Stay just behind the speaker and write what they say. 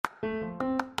Hi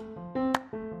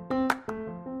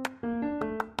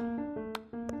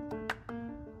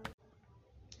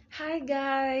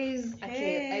guys.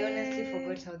 Okay, I honestly Hey.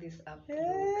 forgot how this app looks.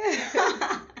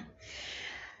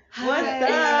 What's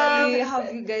Hi, up? how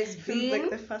have you guys Feels like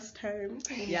been? the first time.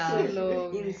 Yeah, so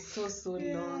long. in so long.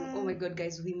 Yeah. Oh my god,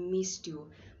 guys, we missed you.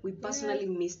 We personally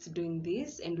missed doing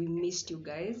this, and we missed you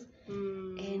guys.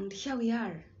 And here we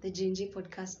are. The JNJ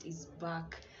podcast is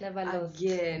back Never lost.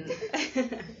 again.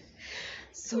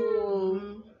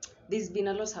 So there's been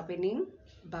a lot happening,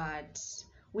 but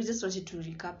we just wanted to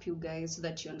recap you guys so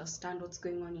that you understand what's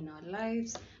going on in our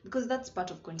lives, because that's part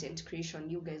of content creation,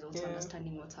 you guys also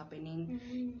understanding what's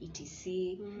happening,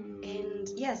 etc. And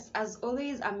yes, as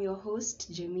always, I'm your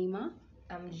host Jemima.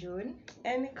 I'm June.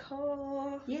 And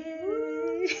Nicole.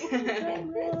 Yay.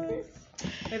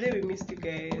 I think we missed you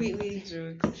guys. we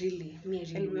jokes. really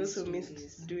And we missed also you missed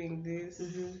guys. doing this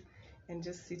and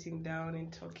just sitting down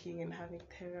and talking and having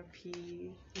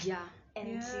therapy. Yeah.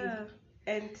 And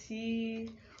And tea.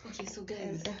 Okay, so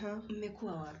guys, And,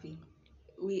 mmekuwa wapi?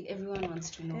 Everyone wants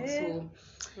to know.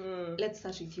 So let's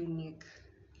start with you, Nick.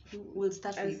 We'll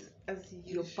start with as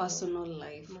your usual. personal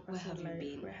life. My Where have personal you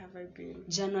life. been? Where have I been?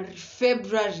 January,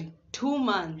 February, 2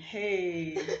 months.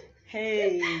 Hey,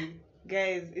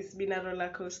 guys, it's been a roller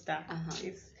coaster.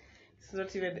 It's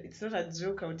not a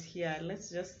joke out here. Let's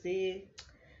just say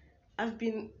I've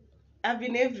been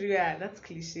everywhere. That's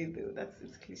cliche though.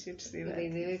 It's cliche to say that. By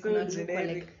the way, It's so kuna joke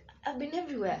generic. like, I've been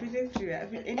everywhere. I've been everywhere.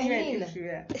 I've been anywhere and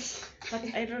everywhere. But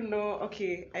I don't know.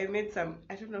 Okay, I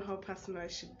don't know how personal I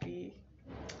should be.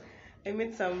 I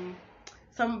made some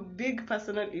big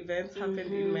personal events happen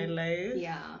in my life.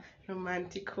 Yeah.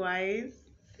 Romantic wise,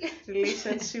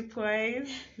 relationship wise.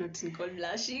 Not Nicole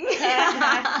blushing.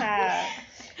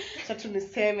 Tatu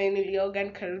niseme nilioga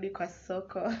nikarudi kwa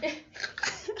soko.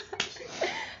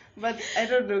 But I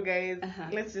don't know, guys.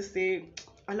 Let's just say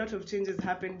a lot of changes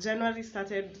happened. January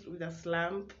started with a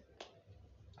slump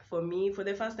for me. For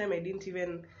the first time, I didn't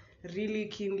even really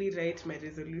keenly write my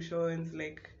resolutions.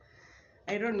 Like,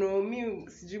 I don't know, me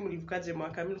sijui mlivukaje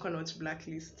mwaka, mimi nilikuwa na watch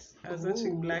Blacklist. I was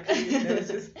watching Blacklist. I was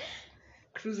just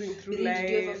cruising through life. Did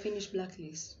you ever finish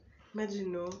Blacklist?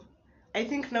 Imagine, no. I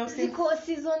think now since Ziko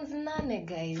seasons 9,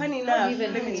 guys. funny How enough,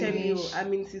 even let me tell you, finish?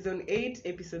 I'm in season 8,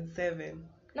 episode 7.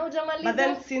 Now Jamaliza. But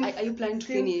then since Are you planning to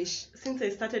finish? Since I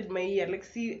started my year, like,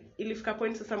 see, ilifika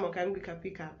point sasa mwaka yangu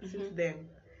ikapika. Since then,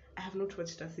 I have not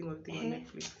watched a single thing on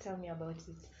Netflix. Tell me about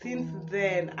it. Since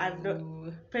then, I've not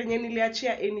penye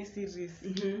niliachia any series.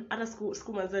 Hata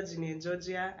siku manza jini in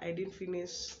Georgia, I didn't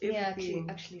finish everything.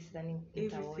 Yeah, actually stunning.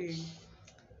 Everything.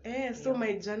 So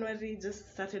my January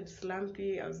just started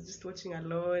slumpy. I was just watching a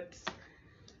lot,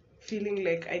 feeling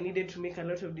like I needed to make a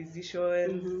lot of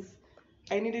decisions.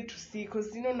 I needed to see,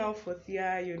 because now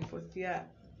you're in fourth year,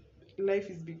 life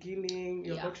is beginning,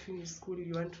 you're about to finish school,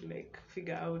 you want to like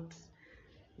figure out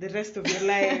the rest of your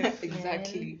life.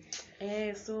 Exactly.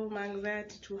 So my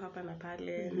anxiety too happened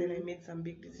apale, and then I made some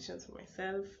big decisions for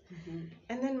myself.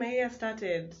 And then my year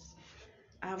started.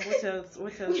 What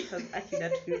else has Aki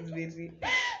that feels very...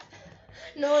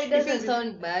 No, it doesn't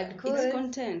sound bad. It's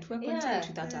content. We're content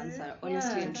with that answer,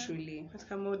 honestly and truly. Let's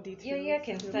come more details. Your year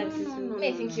can start. No.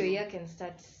 I think your year can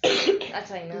start at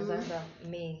inaanza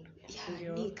May.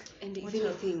 Yeah, Nick. And if What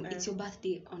anything, else? it's your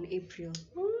birthday on April.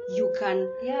 You can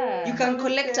Yeah.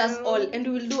 collect us all, and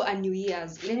we will do a New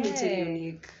Year's. Let me tell you,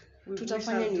 Nick. We Tutafanya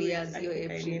shall New do it. Year's I your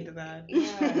think I April. need that.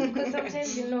 Yeah, because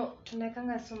sometimes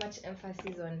tunakanga so much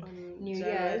emphasis on New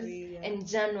January, Year's and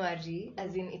January,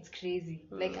 as in it's crazy.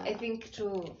 Like I think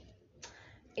too,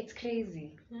 it's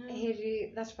crazy.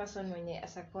 Heri that person mwenye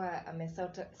asakuwa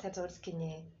set out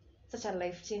kenye such a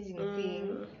life changing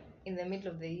thing in the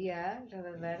middle of the year,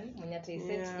 rather than mwenye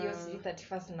ataiset hiyo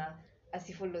 31st na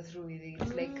asifollow through with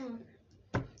it. Like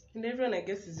And everyone, I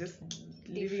guess, is just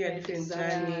living a different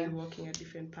Exactly. journey, walking a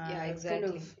different path. Yeah, it's kind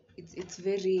of it's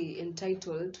very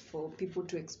entitled for people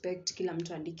to expect kila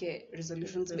mtu andike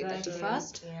resolutions by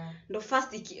 31st. yeah. No,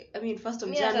 first of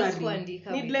Mi hata January.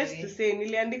 sikuandika, Needless by the to way. say,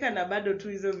 niliandika na bado tu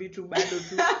hizo vitu bado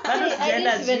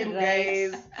sijaenda didn't even gym, write.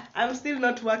 guys. I'm still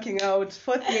not working out.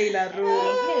 4th year in a row.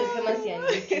 Mi nilisema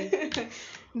siandiki.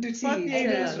 Nduti. Fuck I you.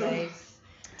 don't know, guys.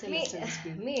 Tell us, tell us,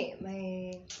 babe.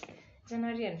 My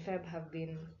January and Feb have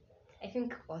been, I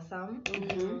think, awesome.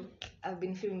 I've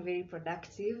been feeling very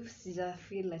productive. Sija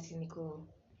feel ati niko.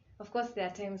 Of course, there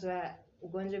are times where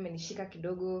ugonjwa imenishika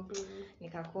kidogo,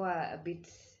 nikakuwa a bit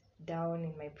down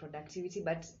in my productivity.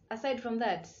 But aside from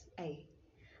that,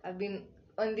 I've been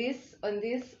on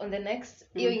the next.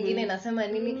 Hiyo ingine nasema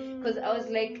nini? Because I was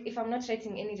like, if I'm not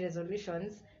writing any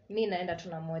resolutions, mi naenda tu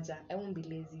na moja. I won't be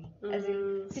lazy. As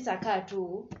in, sitakaa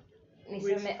tu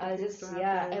niseme for I'll things just to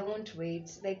yeah, happen. I won't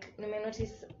wait. Like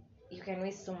notice you can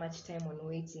waste so much time on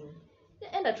waiting.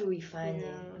 Enda tu uifanye.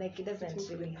 Yeah. Like it doesn't Looking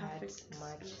for the really hurt perfect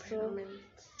much. So environment.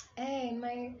 in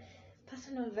my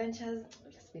personal ventures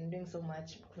I've just been doing so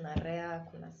much. Kuna rea,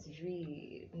 kuna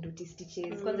sijui nduti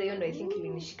stitches. Kwanza hiyo ndo I think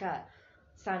ilinishika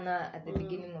sana at the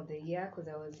beginning of the year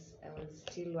because I was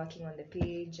still working on the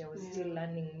page. I was still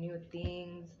learning new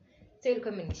things. So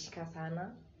ilikuwa imenishika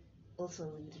sana. Also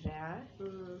with rea.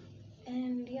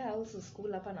 And yeah, also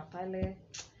school hapa na pale.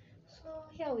 So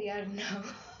here we are now.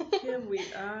 Here we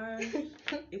are.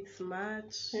 It's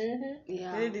March.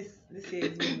 Yeah. Really, this year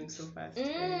is moving so fast.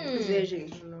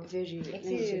 Very, know. very. Let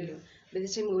me tell you. By the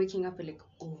time we're waking up, we're like,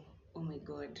 oh my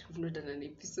God, we've not done an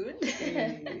episode.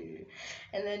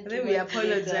 And then Then we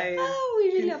apologize.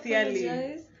 We really Sincerely.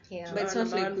 apologize. Yeah. But it's not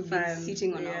like we've been Fans,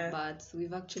 sitting on yeah. our butts.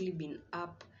 We've actually been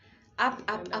up,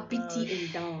 And uppity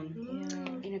and down.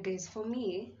 Yeah. You know, guys, for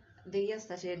me, the year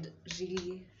started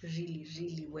really, really,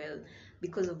 really well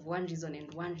because of one reason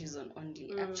and one reason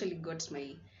only. I actually got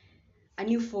a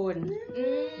new phone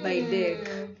by Deck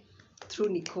through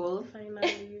Nicole.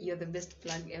 Finally. You're the best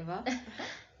plug ever.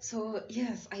 So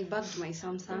yes, I bagged my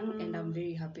Samsung and I'm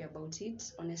very happy about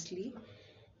it, honestly.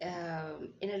 And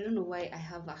I don't know why I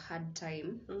have a hard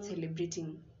time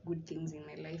celebrating good things in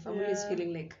my life. I'm always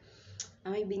feeling like,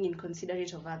 am I being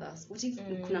inconsiderate of others? What if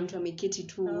kuna mtu ameketi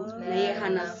tu na yeye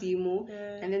hana simu?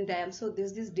 And then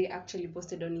there's this day I actually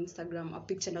posted on Instagram a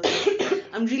picture and I was like,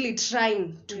 I'm really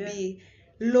trying to be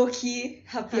low-key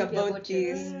happy about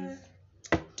your this. things.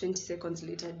 20 seconds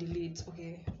later, delete.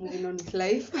 Okay, moving on with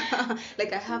life.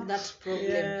 Like I have that problem.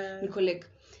 Yeah. Niko like,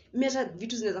 mi hata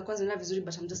vitu zinaweza kuwa zinaenda vizuri,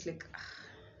 but I'm just like,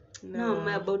 now am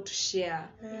I about to share?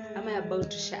 Am I about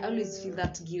to share? I always feel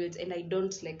that guilt and I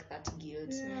don't like that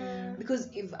guilt. Because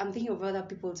if I'm thinking of other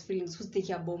people's feelings, who's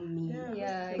thinking about me?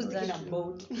 Yeah, Who's thinking exactly.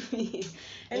 about me?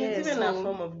 And it's even a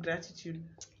form of gratitude.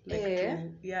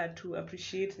 Like to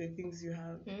appreciate the things you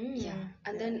have. Yeah.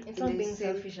 And then It's not they being say-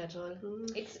 selfish at all.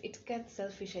 It gets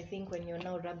selfish, I think, when you're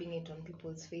now rubbing it on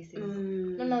people's faces.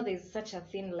 No, now there's such a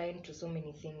thin line to so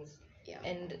many things. Yeah.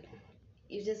 And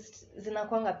you just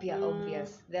zinakwanga pia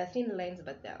obvious. There are thin lines,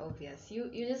 but they're obvious. You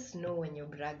just know when you're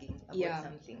bragging about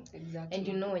something. Exactly. And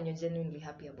you know when you're genuinely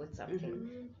happy about something.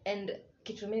 And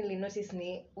kitu mimi nilinotice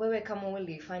ni wewe kama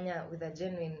ulifanya with a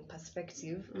genuine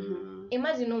perspective.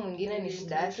 Imagine no mwingine ni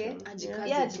shida yake.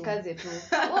 Ajikaze tu.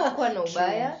 Wewe kuwa na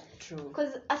ubaya. True.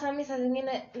 Because hata mimi saa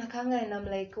zingine nakanga and I'm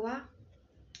like,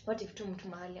 what if tu mtu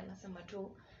mahali anasema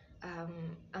tu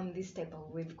I'm this type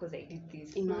of way because I did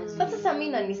this. Imagine. But sasa mimi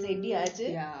inanisaidia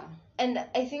aje? Yeah. And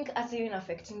I think hata even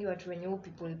affecting you watu wenye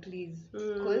people please.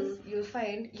 Because you'll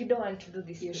find you don't want to do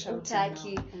this. You're shouting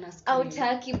Utaki. now. Unascream.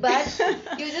 Utaki,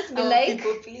 but you just be Our like,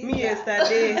 people, please. Me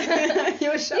yesterday.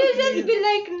 You're you shouting. just be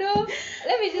like, no,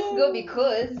 let me just go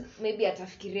because maybe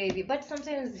atafikiria hivi. But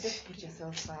sometimes just put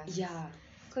yourself first. Yeah.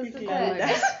 Because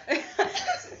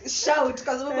Shout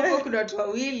because kuna watu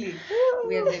wawili.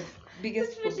 We are the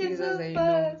biggest put pleasers yourself I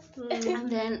know. first.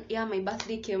 And then my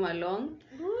birthday came along.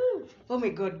 Oh my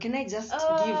God, can I just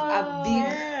give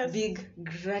a big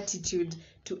gratitude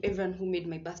to everyone who made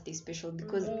my birthday special,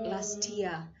 because last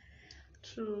year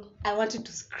True. I wanted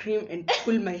to scream and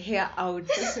pull my hair out.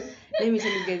 Let me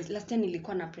tell you guys, last time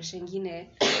nilikuwa na pressure ingine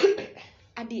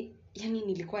hadi yani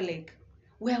nilikuwa like,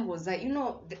 where was I? You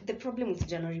know, the problem with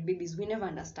January babies, we never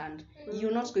understand.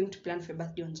 You're not going to plan for your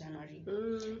birthday on January.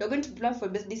 You're going to plan for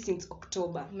your birthday since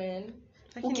October. Man.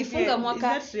 Ukifunga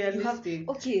mwaka, is that you have realistic?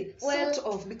 okay, Well- sort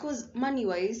of, because money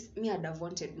wise me I'd have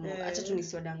wanted more. Acha tu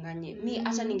nisiwadanganye. Me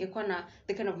acha ningekuwa na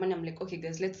the kind of money I'm like, okay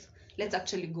guys, let's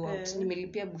actually go out.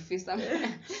 Nimelipia buffet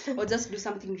somewhere or just do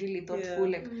something really thoughtful.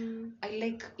 Like I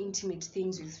like intimate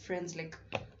things with friends, like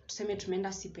tuseme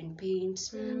tumeenda sip and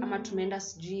paint ama tumeenda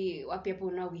sijui wapi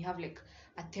hapo, now we have like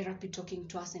a therapy talking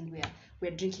to us and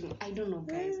we're drinking. I don't know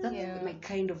guys, that's my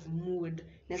kind of mood.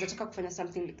 Naweza taka kufanya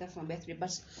something like that for my birthday,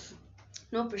 but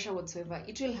no pressure whatsoever,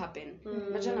 it will happen.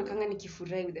 Najua nakanga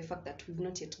nikifurahi with the fact that we've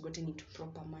not yet gotten into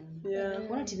proper money.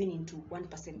 We're not even into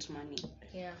 1% money.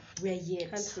 Yeah. We're yet.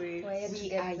 Can't wait. We're yet to We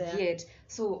get are there. yet.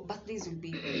 So birthdays will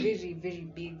be very, very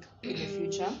big in the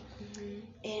future.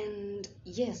 And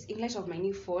yes, in light of my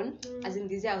new phone, as in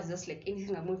this year I was just like,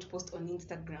 anything I'm going to post on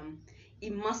Instagram,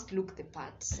 it must look the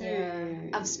part.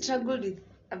 Yeah. I've struggled with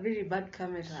a very bad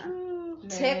camera. Man.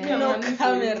 Techno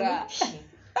camera.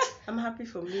 I'm happy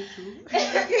for me too.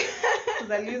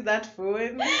 Because I'll use that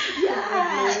phone.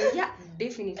 Yeah,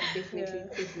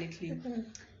 definitely.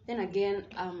 Then again,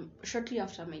 shortly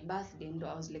after my birthday,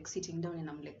 I was like sitting down and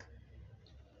I'm like,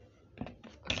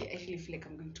 okay, I really feel like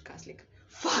I'm going to curse. Like,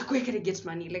 fuck, where can I get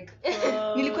money? Like,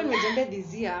 nilikuwa nimejambia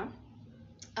this year,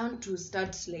 I want to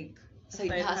start like side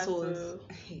Side hustles. hustle.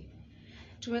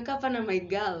 Tumekaa hapa na my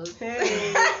girls.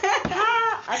 Hey.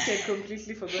 Actually, I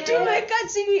completely forgot. Tumekaa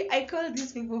chini, I called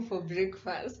these people for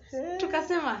breakfast. Yeah.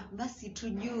 Tukasema basi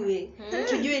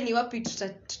tujue ni wapi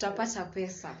tutapata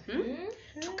pesa.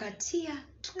 Tukatia,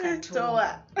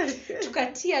 tukatoa.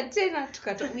 Tukatia tena,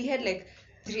 tukatoa. We had like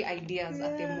 3 ideas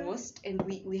at the most, and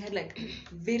we had like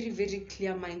very very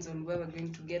clear minds on where we're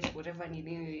going to get whatever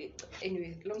anyway,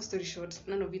 long story short,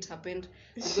 none of it happened.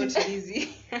 We got busy.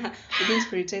 We didn't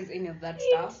prioritize any of that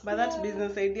stuff. But that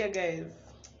business idea, guys,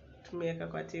 tumeweka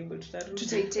kwa table,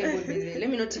 tutarudi. Table busy. Let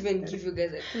me not even give you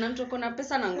guys kuna mtu akona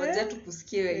pesa na ngoja tu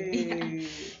kusikia idea.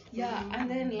 Yeah, and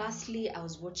then lastly I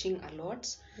was watching a lot.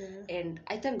 And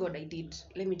I thank God I did.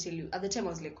 Let me tell you, at the time I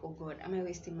was like, oh God, am I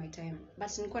wasting my time? But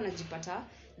nilikuwa najipata,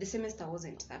 the semester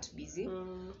wasn't that busy.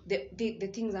 The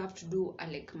things I have to do are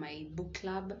like my book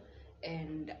club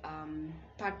and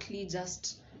partly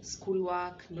just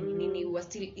schoolwork. We were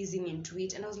still easing into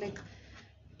it, and I was like,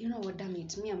 you know what, damn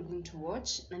it, me, I'm going to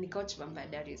watch. Na nikawatch Vampire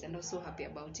Diaries, and I was so happy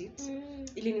about it.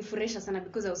 Ilinifurahisha sana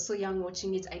because I was so young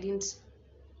watching it. I don't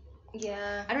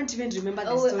even remember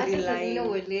the storyline.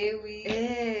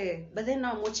 But then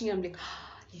now I'm watching it, I'm like,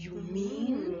 you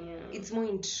mean? It's more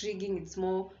intriguing, it's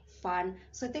more fun.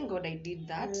 So thank God I did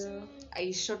that.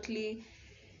 I shortly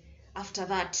after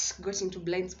that got into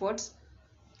Blind Spot.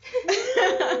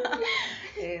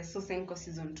 So Senko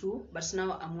season 2, but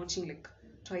now I'm watching like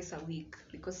twice a week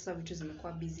because sasa vitu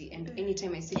zimekuwa busy, and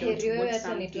anytime I sit down to watch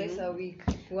something twice a week.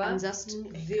 I'm just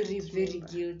very very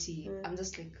guilty. I'm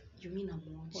just like, you mean I'm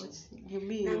watching? You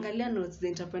mean? Naangalia notes the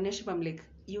entrepreneurship, I'm like,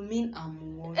 you mean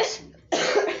I'm watching?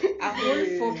 A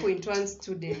whole 4.1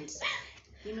 student.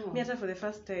 You know. Me, for the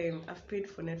first time, I've paid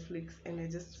for Netflix, and I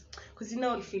just, because you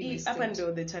know, up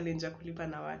until the challenge ya kulipa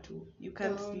na watu, you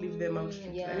can't leave them out.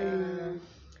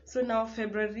 So now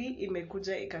February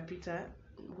imekuja ikapita,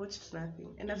 watched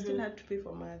nothing, and I've still had to pay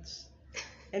for March,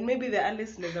 and maybe the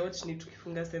earliest naweza watch ni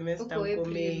tukifunga semester uko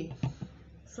May.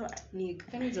 So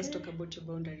Nick, can you just talk about your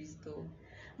boundaries though?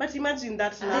 But imagine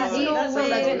that now. That's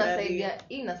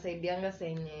inasaidianga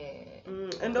senye.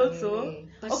 And also,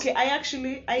 okay,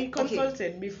 I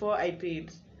consulted before I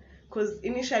paid, because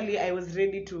initially I was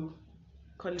ready to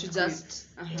call it quits.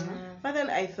 But then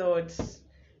I thought,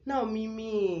 now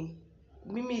mimi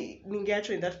ningeachwa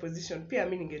in that position, pia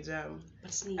mimi ningejam.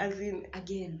 But as in,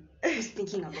 again, who's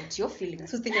thinking about your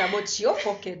feelings? Who's thinking about your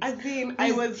pockets? As in,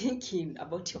 I was thinking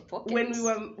about your pockets.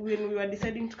 When we were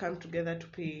deciding to come together to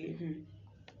pay,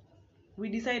 we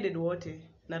decided wote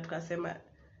na tukasema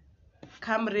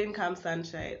come rain come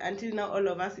sunshine. Until now all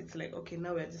of us it's like, okay,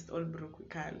 now we're just all broke, we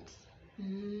can't.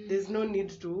 There's no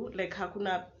need to, like,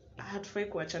 hakuna hatufai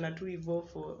kuachana tu hivyo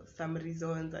for some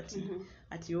reasons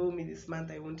at you owe me this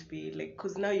month I won't pay, like,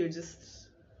 because now you're just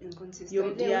inconsistent.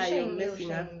 You're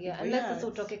messing up. Unless sasa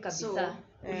utoke kabisa.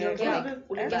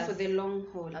 Uliingia for the long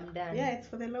haul. I'm done. Yeah, it's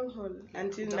for the long haul.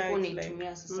 Until now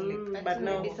it's like, but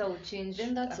now will change,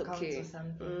 then that's okay. Or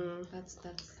something. That's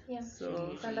yeah.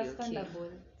 So it's understandable.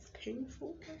 It's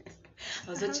painful.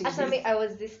 I was watching Actually, I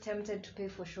was this tempted to pay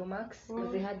for Showmax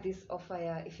because they had this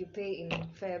offer. If you pay in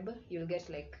Feb, you'll get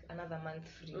like another month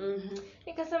free.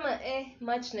 Nikasema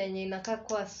March na yenye inakaa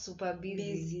kwa super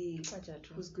busy. Acha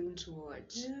tu. Who's going to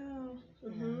watch? Yeah.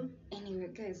 Anyway,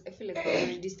 guys, I feel like we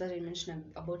already started mentioning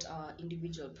about our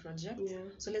individual projects. Yeah.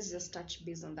 So let's just touch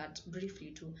base on that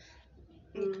briefly too.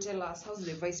 Nick, tell us, how's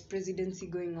the vice presidency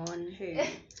going on? Hey,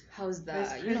 how's the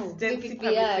presidency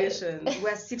publication?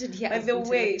 We're seated here. By as the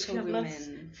way,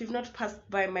 if you've not passed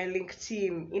by my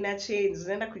LinkedIn, in a change,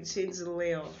 unaenda kuchange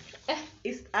leo.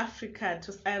 East Africa,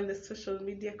 I am the social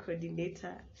media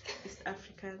coordinator. East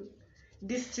African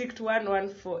District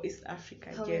 114 East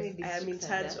Africa. Yes, I am in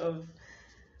charge of.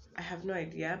 I have no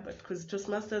idea, but because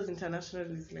Toastmasters International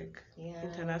is like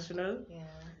international. Yeah.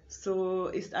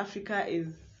 So East Africa is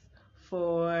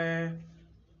for,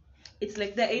 it's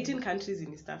like there are 18 countries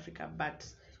in East Africa, but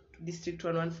District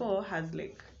 114 has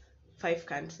like 5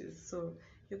 countries. So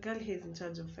your girl here is in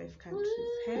charge of 5 countries.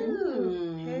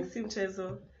 Hey,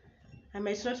 Simchezo. I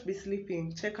might not be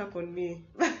sleeping. Check up on me.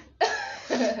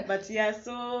 But yeah,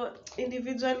 so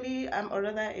individually, or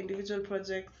rather individual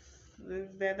projects,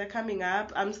 they're coming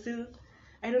up. I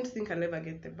don't think I'll ever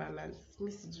get the balance.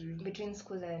 Between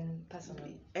school and personal.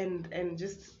 And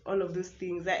just all of those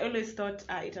things. I always thought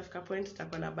itafika point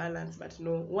itakuwa balance, but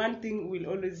no, one thing will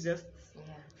always just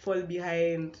fall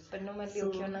behind. But normally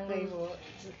ukionanga hivyo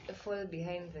fall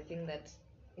behind the thing that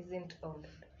isn't of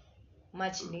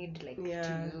much need, like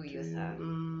to you yourself.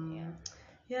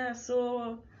 Yeah,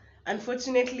 so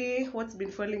unfortunately what's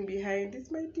been falling behind is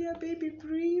my dear baby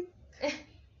Breathe.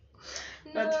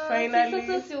 No. Finally,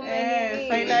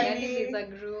 finally there's a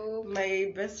group.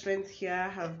 my best friends here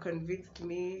have convinced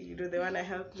me. They want to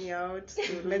help me out. So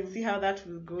let's see how that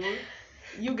will go.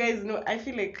 You guys know, I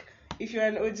feel like if you're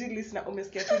an OG listener,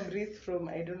 umesikia tu breathe from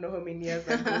I don't know how many years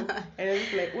ago, and I'm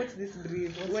just like, what's this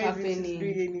breathe? Why happening? isn't it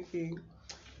doing anything?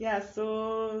 Yeah,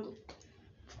 so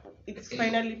it's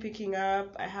finally picking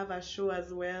up. I have a show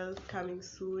as well coming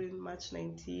soon, March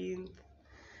 19th.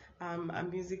 A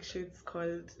music show. It's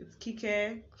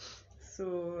Kike.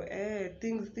 So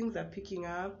things are picking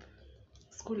up.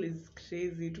 School is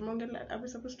crazy. Are we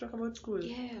supposed to talk about school?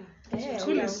 Yeah.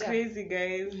 School is crazy,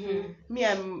 guys. Me,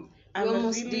 I'm We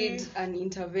almost really... did an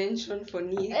intervention for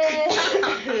Nick.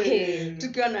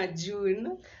 Tukiwa na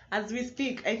June. As we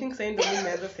speak, I think signed on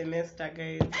another semester,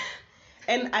 guys.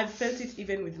 And I've felt it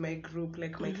even with my group,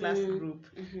 like my class group.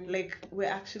 Like, we're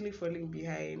actually falling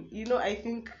behind. I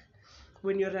think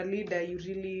when you're a leader, you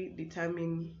really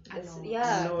determine a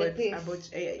lot the pace. about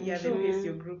the pace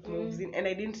your group moves in. And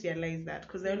I didn't realize that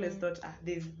because I always thought,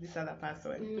 there's this other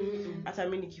person. After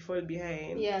me, if you fall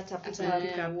behind, to pick up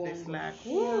the slack.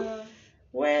 Yeah.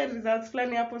 Well, results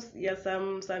planning hapo,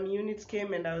 some units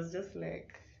came and I was just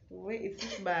like, wait, it's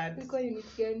this bad. Ilikuwa unit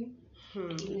gani?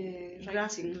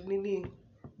 Writing.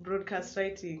 Broadcast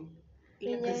writing.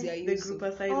 Ile kazi ya The Yusuf. group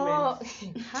assignment.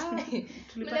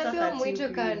 Tulipata Mliambiwa 13 mwito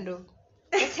please. kando.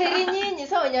 Heri nyinyi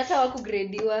sawa wenye hata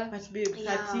wakugrediwa. But babe,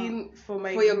 13 for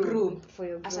my For your group. For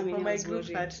your Asa group. mimi For my was group,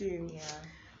 worried. 13. Yeah.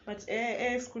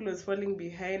 But school was falling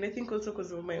behind. I think also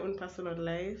because of my own personal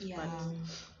life. Yeah.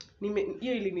 But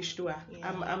hiyo ilinishtua. Yeah.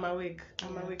 I'm awake.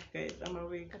 I'm Yeah. awake, guys. I'm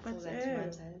awake. That's But all that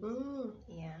matters.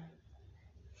 Yeah.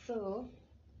 So,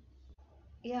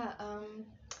 yeah,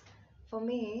 for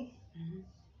me,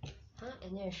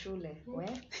 enyewe shule,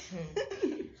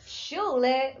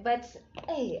 shule, but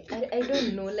hey, I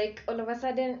don't know, like all of a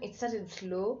sudden it started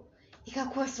slow,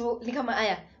 ikakuwa so, ni kama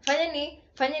aya,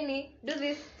 fanyeni, do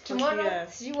this, tomorrow, Yeah.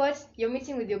 see what, you're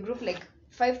meeting with your group like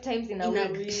 5 times in a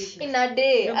week. in a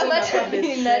day, You're going ama to have in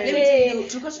best a friend. day,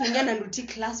 Tulikuwa tunaingia na Nduti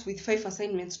class with 5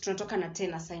 assignments, tunatoka na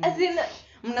 10 as assignments.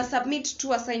 in, Mna submit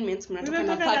 2 assignments, mnatoka na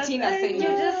Mnatoka na 13 you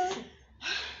assignments. just,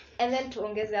 and then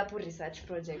tuongeze hapo research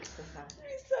project sasa.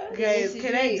 Guys,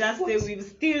 can I just say we've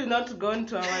still not gone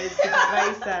to our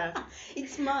supervisor.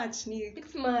 It's March, Nick.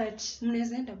 It's much.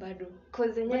 Mnaweza enda bado.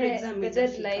 Because Bado exam the haijafika.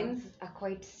 deadlines are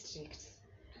quite strict.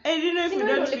 I don't know if we You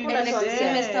know, don't ulikuwa finish na Next there.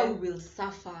 semester we will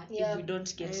suffer Yeah. if we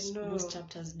don't get I know. most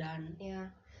chapters done. Yeah.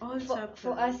 All For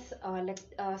chapters. us,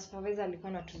 our supervisor alikuwa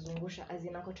anatuzungusha as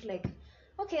in ako tu like,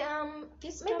 okay,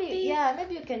 This maybe topic.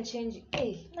 maybe you can change.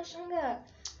 Hey, nashanga.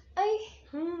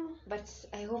 But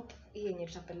I hope hii yenye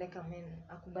tutapeleka men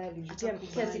akubali. Pia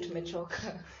Atakubali. si tumechoka.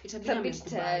 It's Itabidi a bit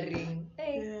amekubali. tiring.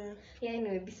 Hey. Yeah,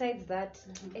 anyway, besides that,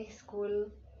 school.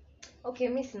 Okay,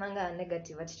 me sinanga a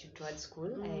negative attitude towards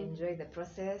school. I enjoy the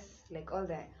process, like all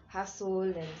the hustle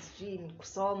and stream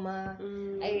kusoma.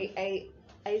 I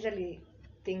usually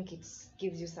think it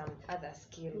gives you some other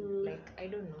skill. Like I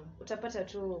don't know. Utapata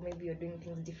tu maybe you're doing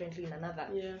things differently in another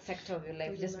sector of your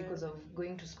life just because of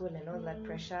going to school and all that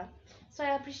pressure. So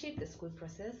I appreciate the school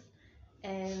process.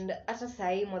 And hata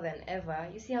sahi more than ever,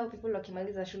 you see how people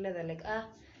wakimaliza shule they're like,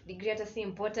 degree hata si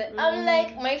important. I'm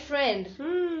like, my friend,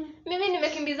 mimi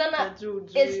nimekimbizana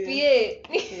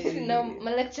SPA na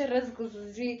ma lecturers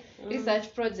kuhusu research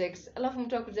projects, alafu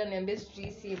mtu akuja niambie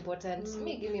si important.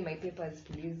 Me give me my papers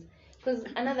please, because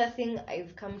another thing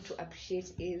I've come to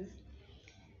appreciate is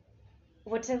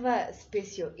whatever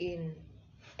space you're in,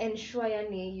 ensure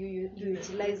yani you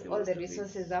utilize all the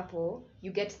resources hapo,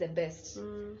 you get the best.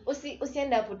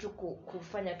 Usiende hapo tu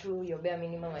kufanya tu your bare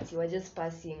minimum ati we're just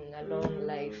passing along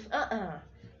life.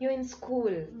 You're in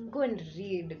school, go and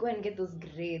read, go and get those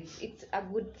grades. It's a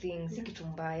good thing, si kitu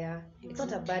mbaya. It's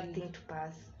not a bad thing to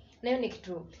pass. Na hiyo ni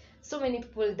kitu so many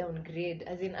people downgrade,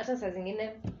 as in hata saa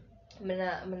zingine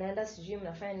mnaenda sijui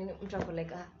mnafanya nini, mtu ako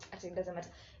like hata it doesn't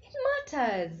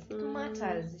matter. It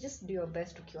matters. Just do your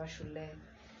best ukiwa shule.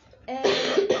 And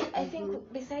I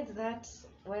think besides that,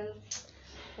 well,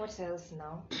 what else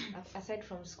now? Aside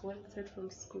from school,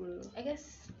 I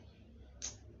guess,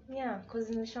 yeah, because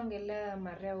nilishongelea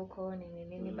marea huko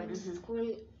nini, but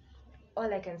school,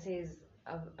 all I can say is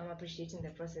I'm appreciating the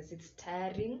process. It's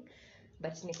tiring,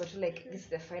 but niko tu like, this is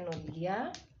the final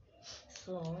year,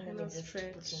 so let me just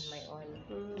put in my all.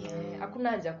 Yeah, hakuna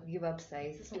haja ku give up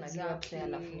size. Sasa una give up size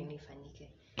alafu nini ifanyike,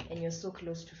 and you're so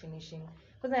close to finishing.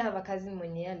 Because I have a cousin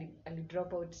mwenye ali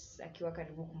drop out akiwa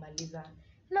karibu kumaliza,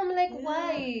 and I'm like,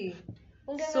 why?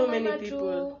 So many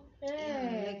people.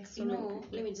 Like,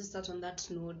 let me just start on that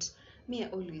note. Me, I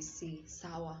always say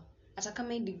sawa. hata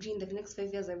kama hii degree in the next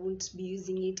 5 years I won't be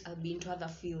using it, I'll be into other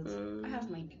fields. I have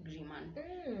my degree, man.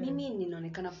 Mimi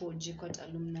ninaonekana hapo JKUAT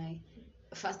alumni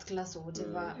first class or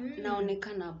whatever.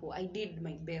 Naonekana hapo, I did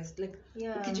my best. Like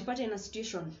ukijipata in a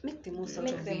situation, make the most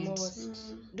out of it.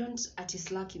 Don't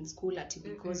slack in school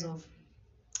because of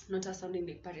not us sounding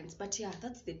like parents, but yeah,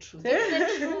 that's the truth.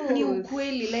 Ni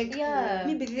ukweli, like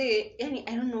maybe yani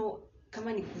I don't know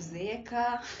kama ni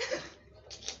kuzeeka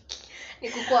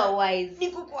Nikukuwa wise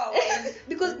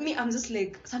because me I'm just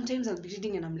like sometimes I'll be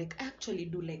reading and I'm like I actually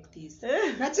do like this.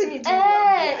 Acha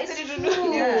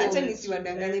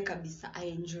nisiwadanganye kabisa, I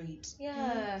enjoy it.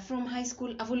 From high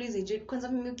school I've always enjoyed. Kwanza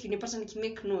mimi ukinipata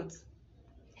nikimake notes,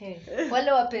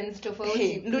 wale wa pens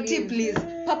tofauti, noti please,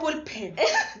 purple pen,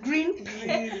 green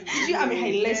pen, I mean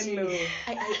highlight.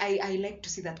 I like to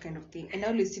see that kind of thing, and I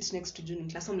always sit next to June in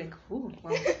class. I'm like, oh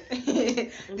wow,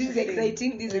 this is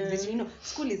exciting. You know,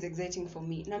 school is exciting for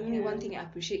me. Now me one thing I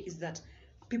appreciate is that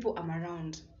people I'm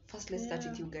around. First, let's start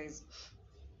with you guys.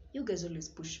 You guys always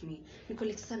push me. Niko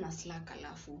like sana slack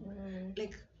alafu.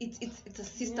 Like it's a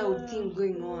sisterhood thing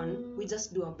going on. We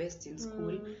just do our best in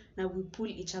school. Now we pull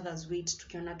each other's weight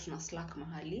tukiona tuna slack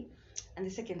mahali. And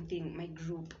the second thing, my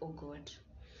group, oh god.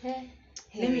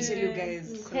 Let me tell you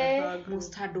guys,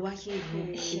 most hardworking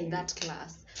group in that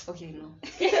class. Okay, no.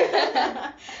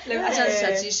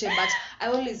 But I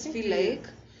always feel like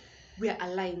we are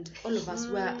aligned. All of us,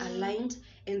 we are aligned.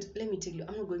 And let me tell you,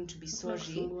 I'm not going to be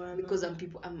sorry because I'm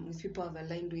with people I've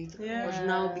aligned with, or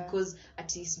now because at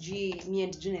ESG, me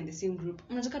and June are in the same group.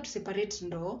 Mnataka to separate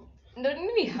ndo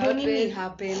nini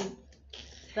happen.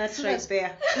 That's so right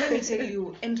there. Let me tell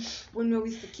you, and when we're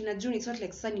with Kina June, it's not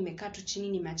like sasa nimekaa tu chini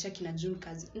nimeachia Kina June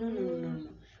kazi. No.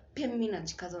 Pia mimi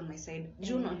najikaza on my side,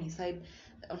 June on her side,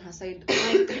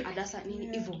 Mike, Adasa,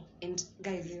 nini hivyo. And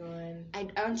guys,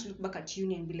 I want to look back at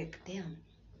uni and be like, damn,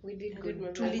 we did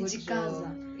good.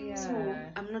 Tulijikaza. So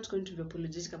I'm not going to be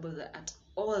apologetic about that at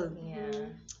all.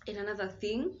 And another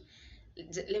thing,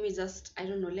 let me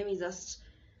just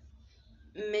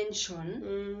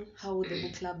mention how the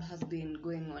book club has been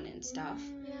going on and stuff.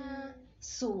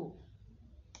 So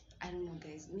I don't know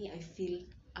guys, me I feel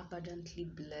abundantly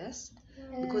blessed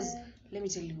because let me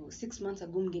tell you, 6 months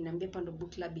ago mngeniambia pando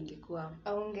book club ingekuwa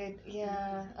aungeona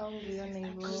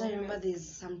hivyo. Because I remember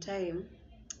there's some time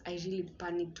I really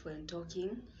panicked when talking,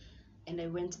 and I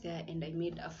went there and I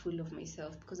made a fool of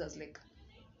myself because I was like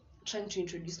trying to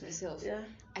introduce myself.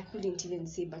 I couldn't even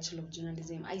say Bachelor of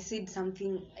Journalism. I said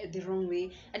something the wrong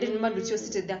way. I didn't remember Lucio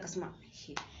seated there kasema.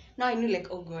 Now I knew like,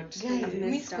 oh god, I've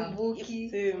messed up.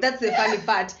 That's the funny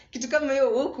part. Kitu kama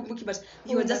hiyo ukumbuki, but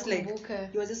you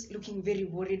were just looking very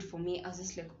worried for me. I was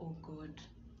just like, oh god.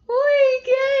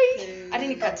 Hadi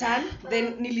nikatan,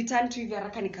 then niliturn to hivi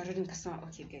haraka nikarudi nikasema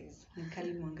okay guys,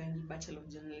 nikali Mwangangi Bachelor of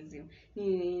Journalism.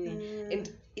 And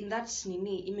in that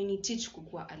imeni teach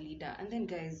kukua a leader. And then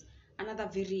guys, another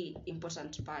very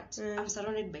important part, I'm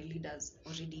surrounded by leaders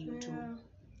already, you too.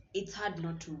 It's hard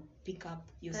not to pick up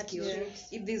your skills.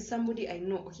 If there's somebody I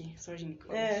know, okay, sorry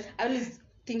Nicole. I always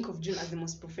think of June as the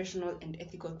most professional and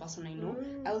ethical person I know.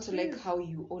 I also like how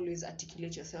you always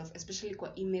articulate yourself, especially kwa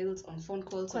emails, on phone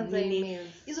calls, on nini.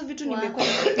 Hizo vitu nimekuwa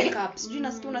pick up. Sijui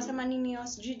nasikia unasema nini hiyo,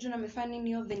 sijui June amefanya nini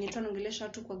hiyo, venye tu anaongelesha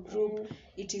watu kwa group,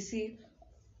 etc.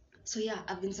 So yeah,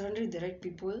 I've been surrounded with the right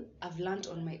people. I've learned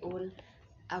on my own.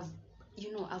 I've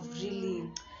really,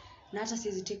 not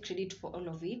to take credit for all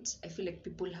of it. I feel like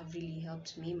people have really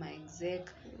helped me, my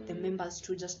exec, the members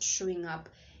too, just showing up.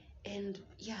 And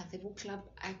yeah, the book club,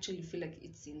 I actually feel like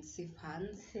it's in safe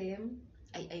hands. Same.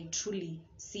 I truly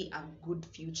see a good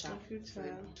future for the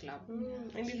book club.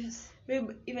 And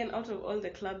maybe even out of all the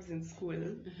clubs in school,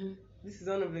 this is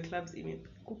one of the clubs even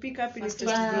pick up in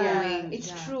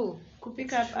it's true.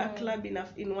 Pick up a club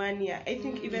in 1 year. I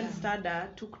think even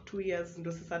Stada took 2 years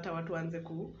ndo sasa hata watu waanze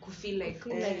ku feel like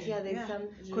there's some,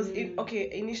 because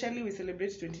initially we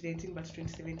celebrated 2019 but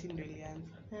 2017 ndo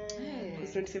ilianza.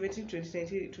 Because 2017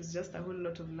 2019 it was just a whole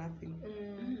lot of nothing.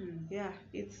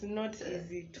 It's not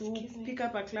easy to pick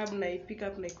up a club na pick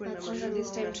up na ikuwe na mashughuli.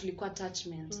 This time tulikuwa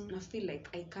attachment. Na feel like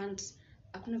I can't,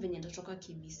 hakuna venye nitatoka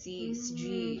KBC,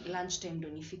 sijui lunch time ndo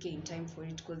nifike in time for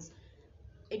it, because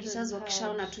editors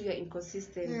wakishaona tu you're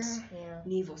inconsistent.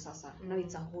 Ni hivyo sasa. Now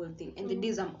it's a whole thing. And the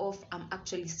days I'm off, I'm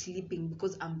actually sleeping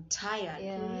because I'm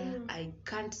tired. I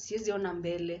can't, siwezi ona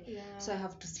mbele. So I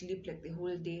have to sleep like the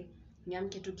whole day.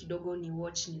 Niamke tu kidogo ni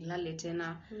watch nilale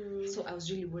tena. So I was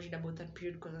really worried about that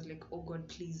period because I was like, oh god,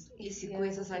 please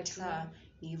isikue sasa ati saa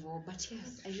ni hivyo. But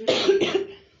yes, I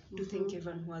really do thank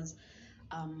everyone who has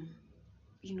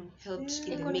helped in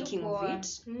the Iko tu making of poa.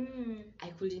 it, Mm. I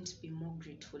couldn't be more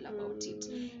grateful about it.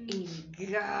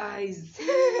 Anyway, guys,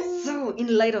 so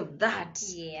in light of that,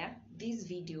 Yeah. this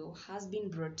video has been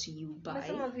brought to you by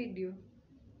Umesema video.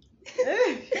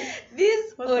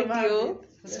 this What's the audio habit?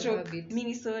 stroke Habit.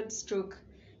 minisode stroke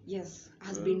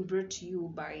has been brought to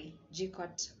you by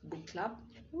JCOT Book Club.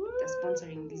 They're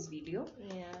sponsoring this video.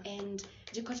 Yeah. And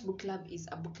JCOT Book Club is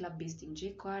a book club based in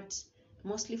JCOT,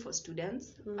 mostly for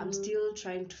students. I'm still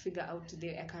trying to figure out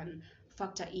today I can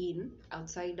factor in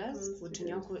outsiders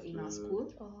watunyako in our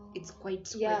school. Oh. It's quite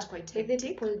But then hectic.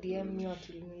 people DM me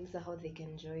wakiniuliza how they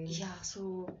can join. Yeah,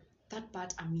 so that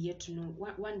part I'm yet to know.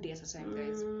 One day at a time,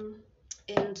 guys.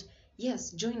 And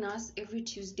yes, join us every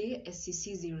Tuesday,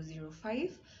 SCC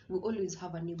 005. We always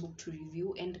have a new book to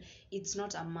review, and it's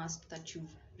not a must that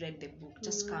you've read the book.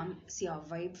 Just come, see our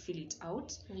vibe, feel it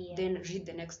out, Yeah. then read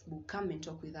the next book. Come and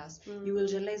talk with us. You will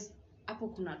realize hapo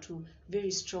kuna tu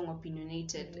very strong,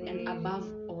 opinionated, and above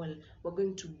all, we're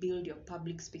going to build your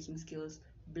public speaking skills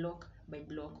block by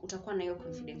block. Utakuwa na hiyo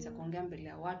confidence ya kuongea mbele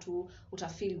ya watu,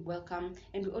 feel welcome,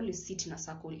 and we always sit in a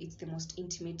circle. It's the most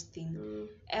intimate thing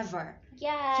ever.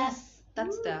 Yes.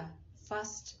 That's the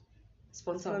first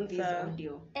sponsor of this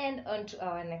audio. And on to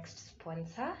our next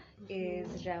sponsor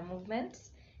is Rare Movement.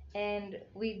 And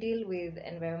we deal with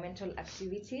environmental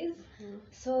activities.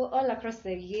 So all across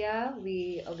the year,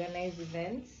 we organize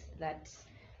events that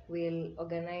will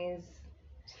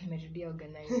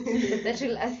that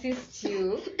will assist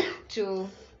you to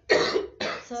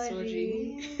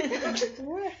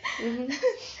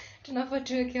tunafaa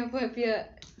tuweke hapo pia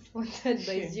sponsored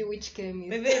by Which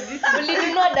Chemist.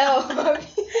 Ulinunua dawa.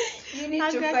 You need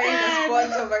to find a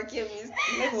sponsor of a chemist.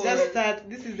 Let's just start.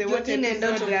 This is the You're what in and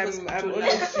out episode of I'm hospital.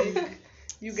 always sick.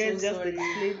 You guys So just sorry.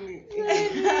 explain me.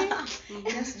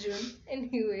 Yes, June.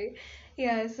 Anyway,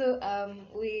 yeah, so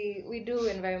we do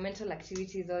environmental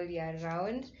activities all year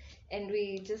round, and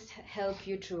we just help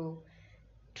you to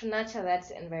nurture that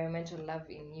environmental love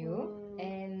in you.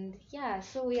 And yeah,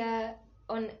 so we are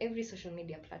on every social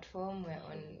media platform. We're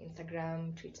on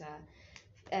Instagram, Twitter,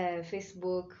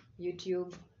 Facebook,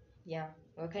 YouTube. Yeah,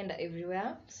 we're kind of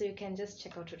everywhere, so you can just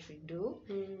check out what we do.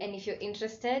 And if you're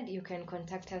interested, you can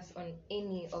contact us on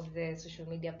any of the social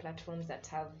media platforms that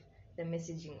have the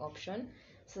messaging option,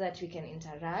 so that we can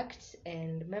interact.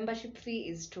 And membership fee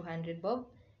is 200 bob,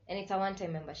 and it's a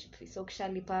one-time membership fee, so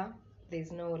kishalipa,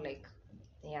 there's no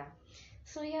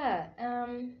so yeah,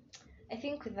 I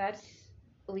think with that,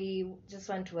 we just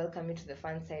want to welcome you to the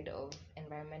fun side of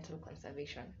environmental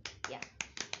conservation.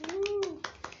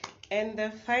 And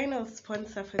the final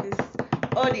sponsor for this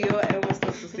audio, I almost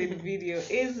also said video,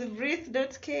 is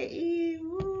Breathe.ke.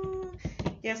 Woo.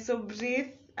 Yeah, so Breathe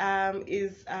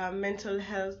is a mental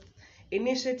health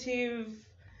initiative,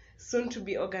 soon to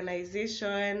be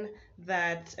organization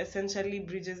that essentially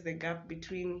bridges the gap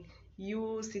between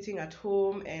you sitting at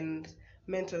home and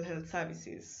mental health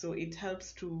services. So it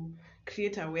helps to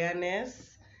create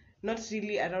awareness, not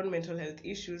really around mental health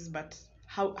issues, but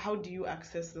how do you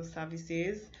access those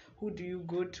services? Who do you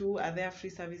go to? Are there free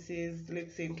services,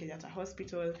 let's say in Kenyatta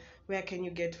Hospital? Where can you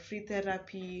get free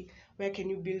therapy? Where can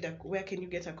you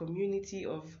get a community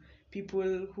of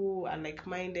people who are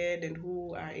like-minded and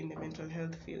who are in the mental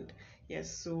health field?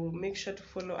 Yes, so make sure to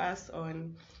follow us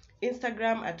on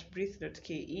Instagram at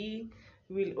breathe.ke.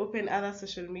 We'll open other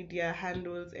social media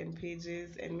handles and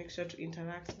pages, and make sure to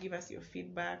interact, give us your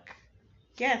feedback.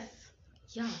 Yes.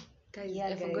 Yeah, guys, Yeah,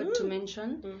 I guys. forgot to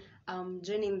mention,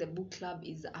 joining the book club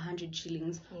is 100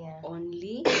 shillings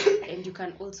only, and you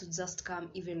can also just come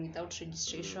even without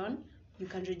registration. You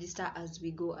can register as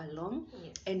we go along.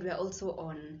 Yes. And we're also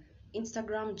on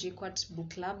Instagram, JQuat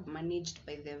Book Club, managed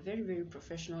by the very, very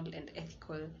professional and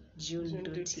ethical June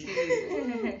Duty.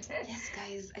 Yes,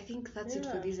 guys, I think that's it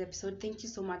for this episode. Thank you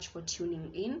so much for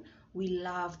tuning in. We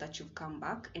love that you've come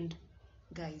back. And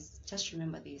guys, just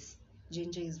remember this,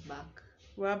 JNJ is back.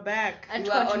 We're back. And We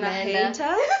were on a Tunaenda.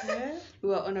 hiatus. Yeah. We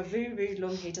were on a very, very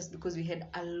long hiatus because we had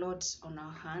a lot on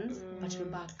our hands, but we're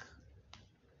back.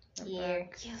 Yeah.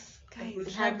 Yes, We'll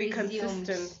guys. try to be resumed.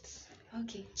 consistent.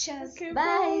 Okay, cheers. Okay,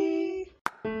 Bye.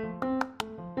 bye.